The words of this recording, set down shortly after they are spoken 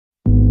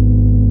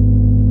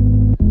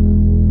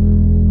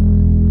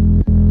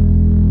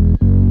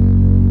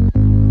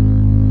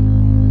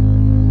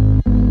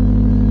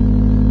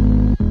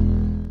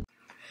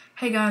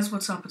Hey guys,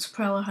 what's up? It's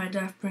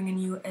ProwlerHiDef bringing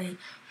you a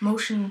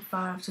Motion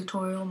 5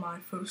 tutorial, my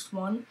first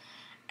one.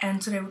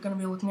 And today we're going to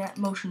be looking at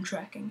motion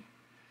tracking.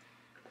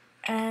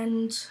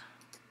 And,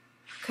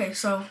 okay,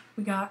 so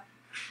we got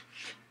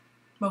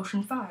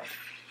Motion 5,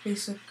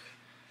 basic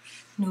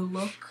new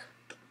look.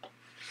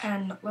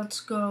 And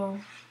let's go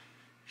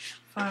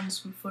find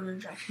some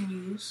footage I can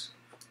use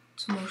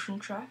to motion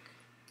track.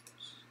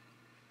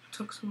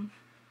 Took some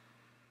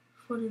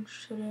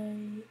footage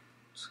today.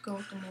 Let's go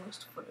with the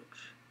newest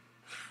footage.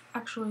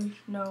 Actually,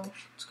 no,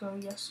 let's go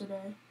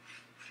yesterday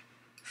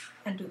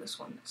and do this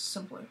one. It's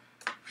simpler.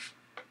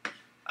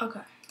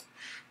 Okay.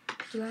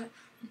 Do that?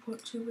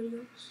 Import two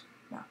videos?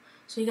 No.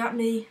 So you got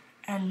me,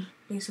 and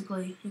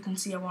basically you can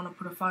see I want to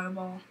put a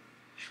fireball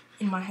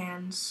in my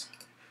hands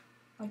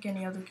like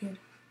any other kid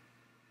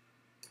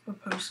or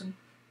person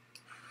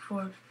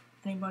or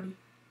anybody.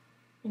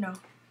 You know,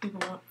 people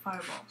want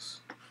fireballs.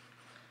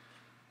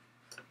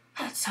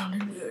 That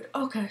sounded weird.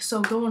 Okay,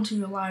 so go into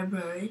your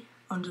library.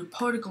 Under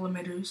particle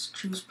emitters,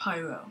 choose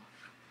pyro.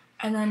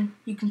 And then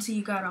you can see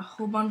you got a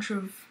whole bunch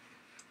of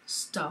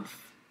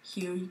stuff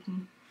here. You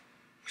can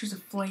choose a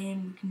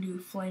flame. You can do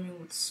flaming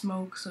with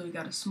smoke, so you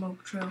got a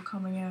smoke trail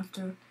coming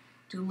after.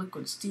 Do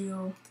liquid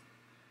steel,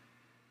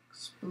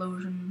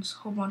 explosions,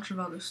 whole bunch of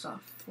other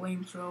stuff.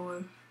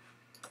 Flamethrower,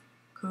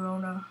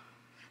 corona,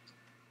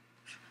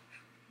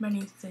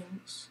 many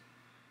things.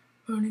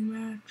 Burning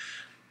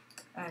match,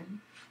 and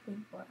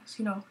big blast.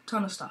 You know,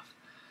 ton of stuff.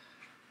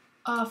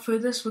 For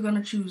this, we're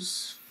gonna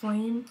choose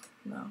flame.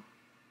 No,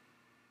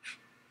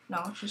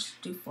 let's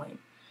just do flame.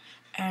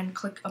 And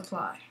click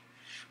apply.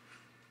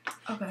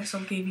 Okay, so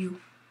it gave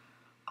you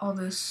all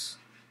this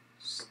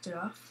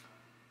stuff.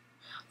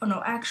 Oh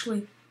no,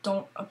 actually,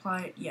 don't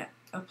apply it yet.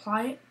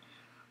 Apply it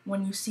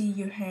when you see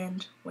your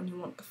hand, when you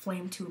want the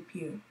flame to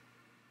appear.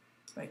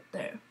 Right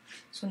there.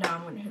 So now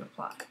I'm gonna hit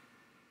apply.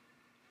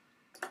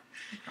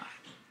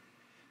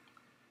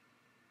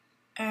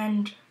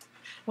 And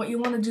what you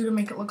want to do to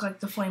make it look like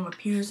the flame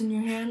appears in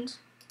your hand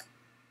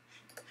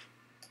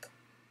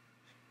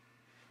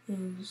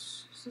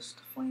is this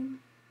the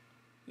flame?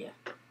 Yeah.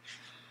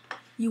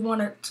 You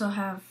want it to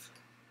have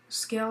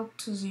scale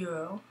to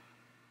 0,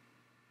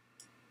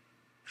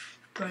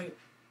 right,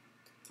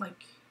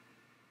 like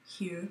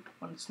here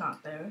when it's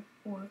not there,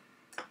 or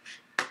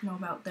you know,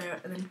 about there,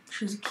 and then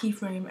choose a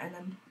keyframe, and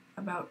then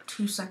about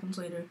 2 seconds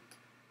later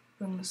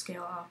bring the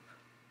scale up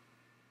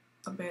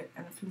a bit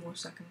and a few more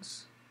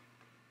seconds.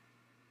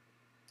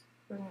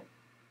 Bring it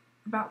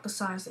about the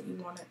size that you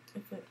want it,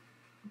 if it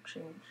will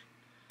change.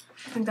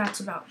 I think that's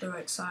about the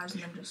right size,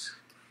 and then just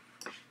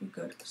be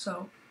good.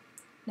 So,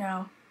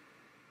 now,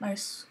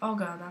 nice. Oh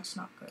god, that's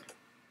not good.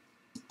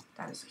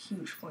 That is a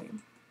huge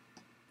flame.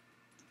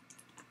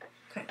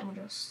 Okay, let me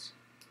just.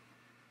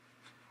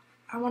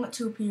 I want it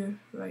to appear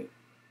right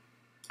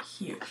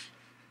here.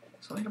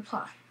 So hit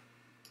apply.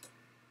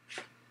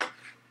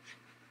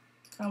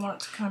 I want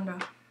it to kind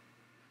of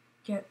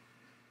get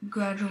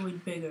gradually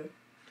bigger.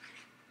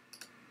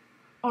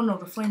 Oh no,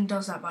 the flame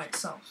does that by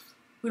itself.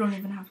 We don't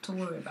even have to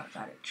worry about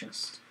that. It's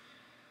just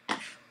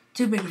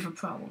too big of a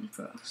problem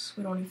for us.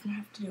 We don't even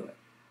have to do it.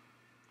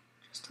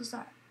 It just does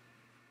that.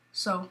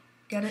 So,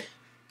 get it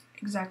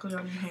exactly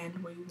on your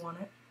hand where you want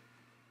it.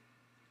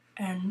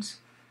 And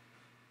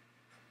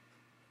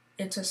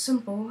it's as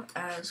simple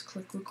as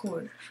click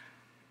record.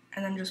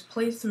 And then just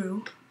play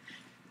through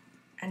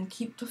and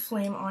keep the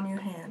flame on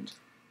your hand.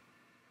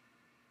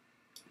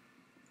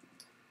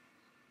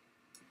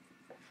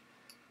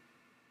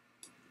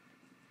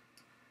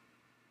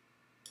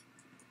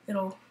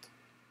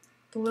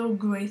 The little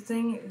gray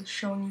thing is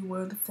showing you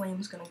where the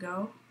flame's gonna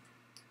go.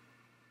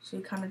 So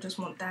you kind of just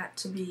want that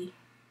to be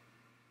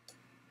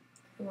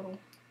a little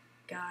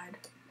guide.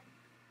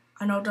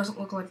 I know it doesn't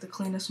look like the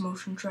cleanest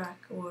motion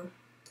track, or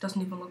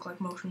doesn't even look like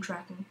motion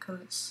tracking,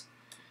 because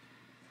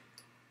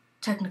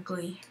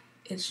technically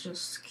it's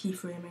just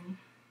keyframing.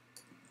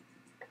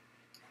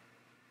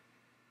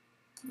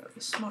 Very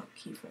smart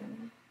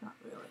keyframing, not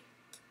really.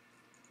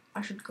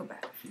 I should go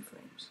back a few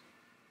frames.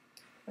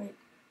 Right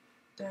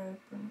there,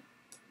 bring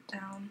it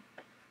down.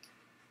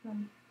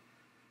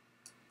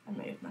 I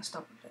may have messed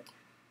up a bit.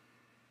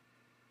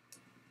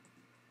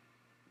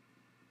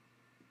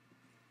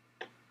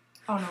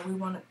 Oh no, we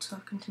want it to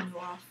continue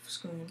off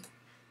screen.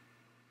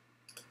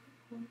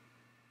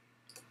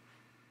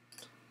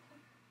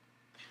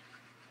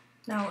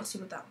 Now let's see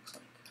what that looks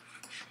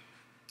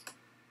like.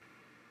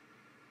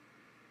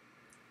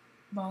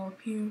 Ball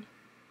appeared,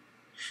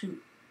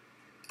 shoot.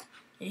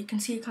 Yeah, you can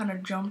see it kind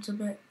of jumped a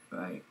bit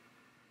right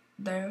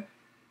there.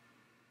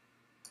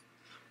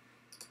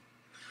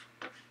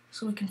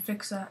 So we can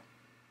fix that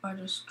by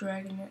just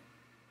dragging it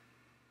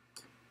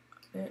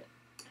a bit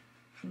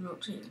and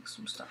rotating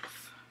some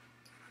stuff.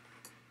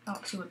 Now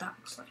let's see what that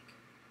looks like.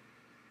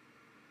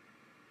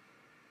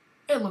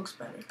 It looks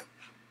better.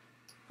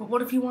 But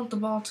what if you want the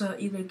ball to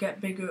either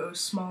get bigger or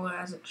smaller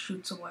as it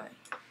shoots away?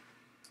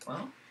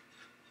 Well,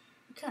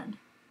 you can.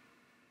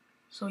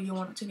 So you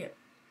want it to get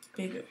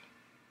bigger.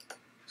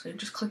 So you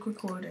just click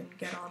record and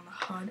get on the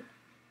HUD.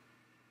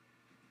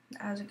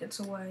 And as it gets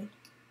away,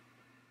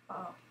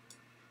 well,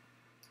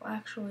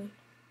 actually,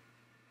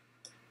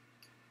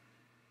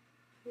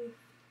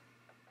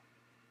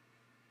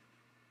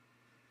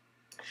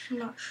 I'm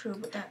not sure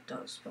what that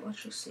does, but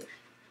let's just see.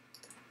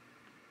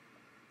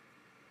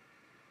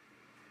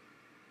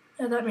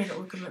 Yeah, that made it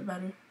look a bit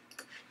better.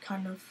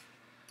 Kind of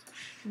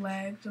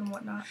lagged and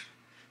whatnot.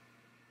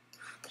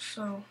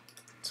 So,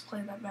 let's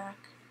play that back.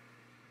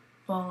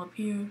 Ball up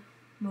here,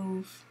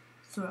 move,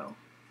 throw.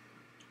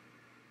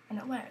 And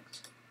it lagged.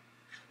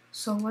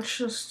 So let's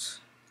just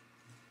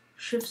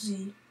Shift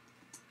Z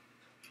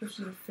to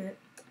fit.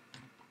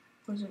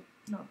 Was it?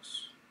 No.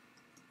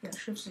 Yeah,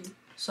 Shift Z.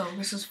 So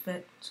this is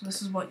fit. So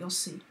this is what you'll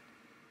see.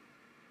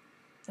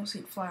 You'll see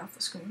it fly off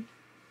the screen.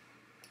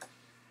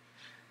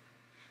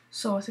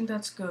 So I think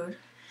that's good.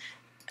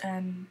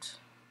 And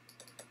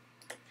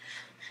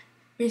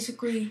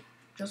basically,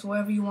 just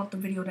wherever you want the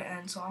video to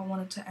end. So I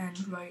want it to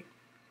end right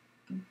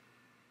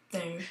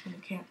there, and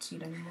you can't see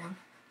it anymore.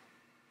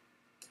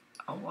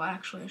 Oh, well,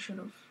 actually, I should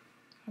have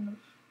kind of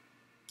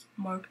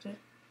marked it.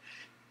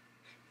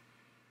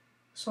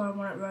 So I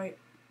want it right.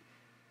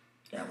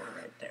 Yeah, I want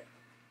it right there.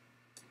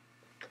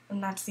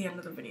 And that's the end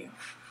of the video.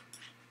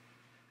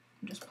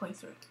 Just play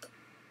through.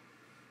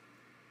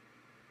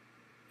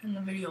 And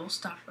the video will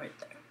stop right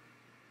there.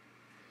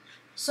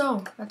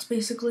 So, that's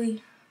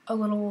basically a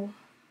little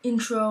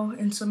intro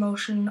into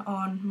motion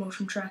on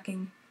motion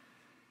tracking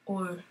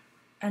or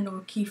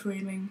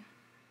keyframing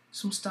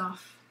some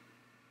stuff.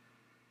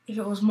 If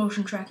it was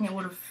motion tracking, it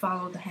would have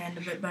followed the hand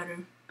a bit better.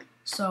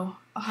 So,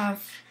 I'll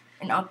have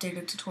an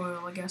updated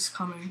tutorial, I guess,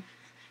 coming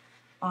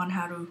on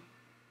how to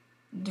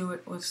do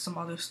it with some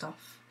other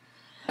stuff.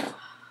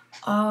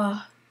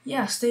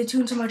 Yeah, stay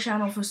tuned to my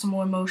channel for some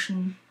more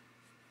motion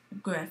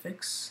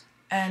graphics.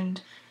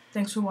 And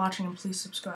thanks for watching, and please subscribe.